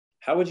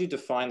how would you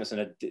define this in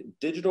a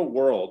digital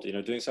world,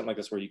 doing something like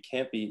this where you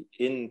can't be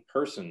in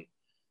person?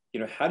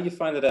 How do you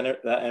find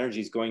that that energy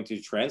is going to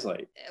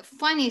translate?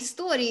 Funny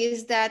story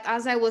is that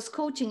as I was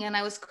coaching and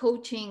I was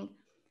coaching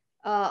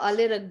a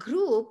little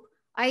group,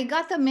 I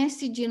got a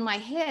message in my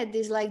head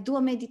is like, do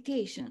a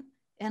meditation.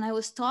 And I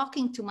was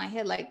talking to my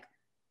head, like,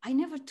 I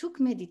never took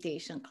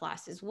meditation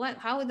classes.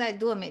 How would I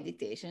do a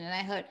meditation? And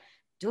I heard,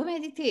 do a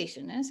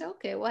meditation. And I said,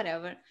 okay,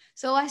 whatever.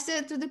 So I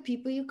said to the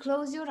people, you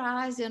close your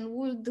eyes and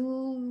we'll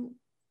do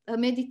a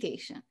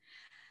meditation.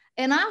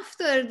 And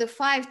after the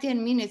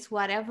 5-10 minutes,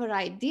 whatever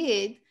I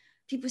did,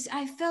 people say,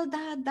 I felt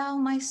that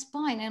down my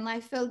spine and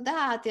I felt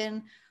that.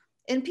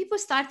 And people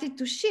started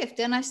to shift.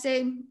 And I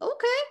say,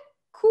 okay,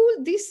 cool,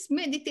 this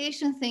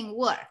meditation thing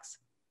works.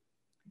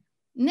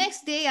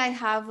 Next day I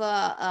have,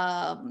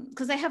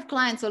 because I have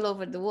clients all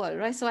over the world,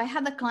 right? So I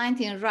had a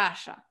client in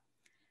Russia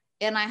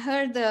and I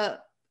heard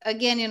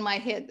again in my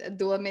head,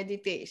 do a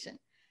meditation.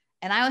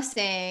 And I was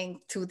saying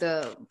to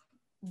the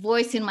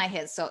voice in my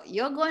head, so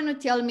you're going to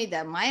tell me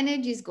that my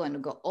energy is going to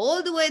go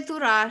all the way to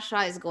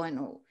Russia, is going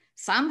to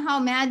somehow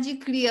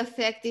magically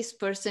affect this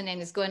person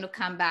and it's going to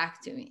come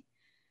back to me.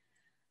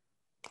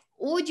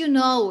 Would you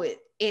know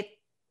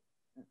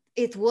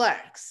it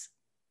works.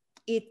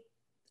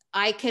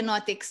 I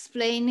cannot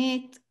explain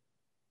it.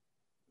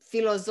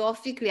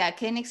 Philosophically, I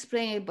can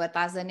explain it, but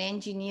as an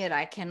engineer,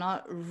 I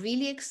cannot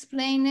really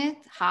explain it,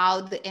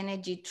 how the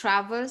energy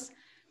travels.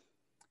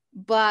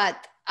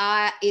 But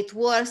it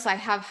works. I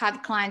have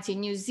had clients in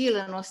New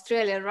Zealand,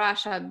 Australia,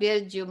 Russia,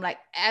 Belgium, like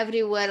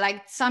everywhere,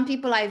 like some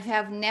people I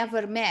have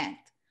never met.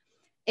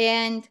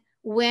 And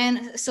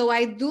so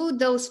I do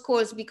those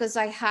calls because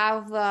I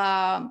have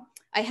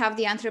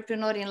the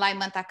Entrepreneur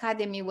Enlightenment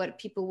Academy where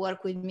people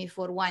work with me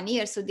for 1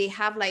 year. So they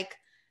have like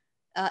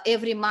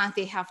every month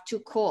they have 2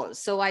 calls.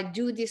 So I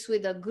do this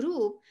with a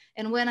group.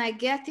 And when I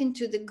get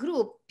into the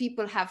group,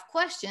 people have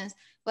questions,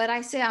 but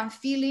I say, I'm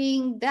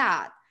feeling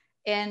that.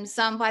 And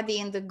somebody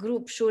in the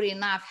group, sure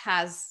enough,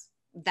 has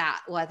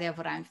that,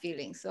 whatever I'm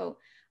feeling. So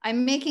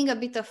I'm making a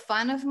bit of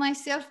fun of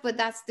myself, but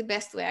that's the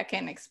best way I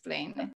can explain it.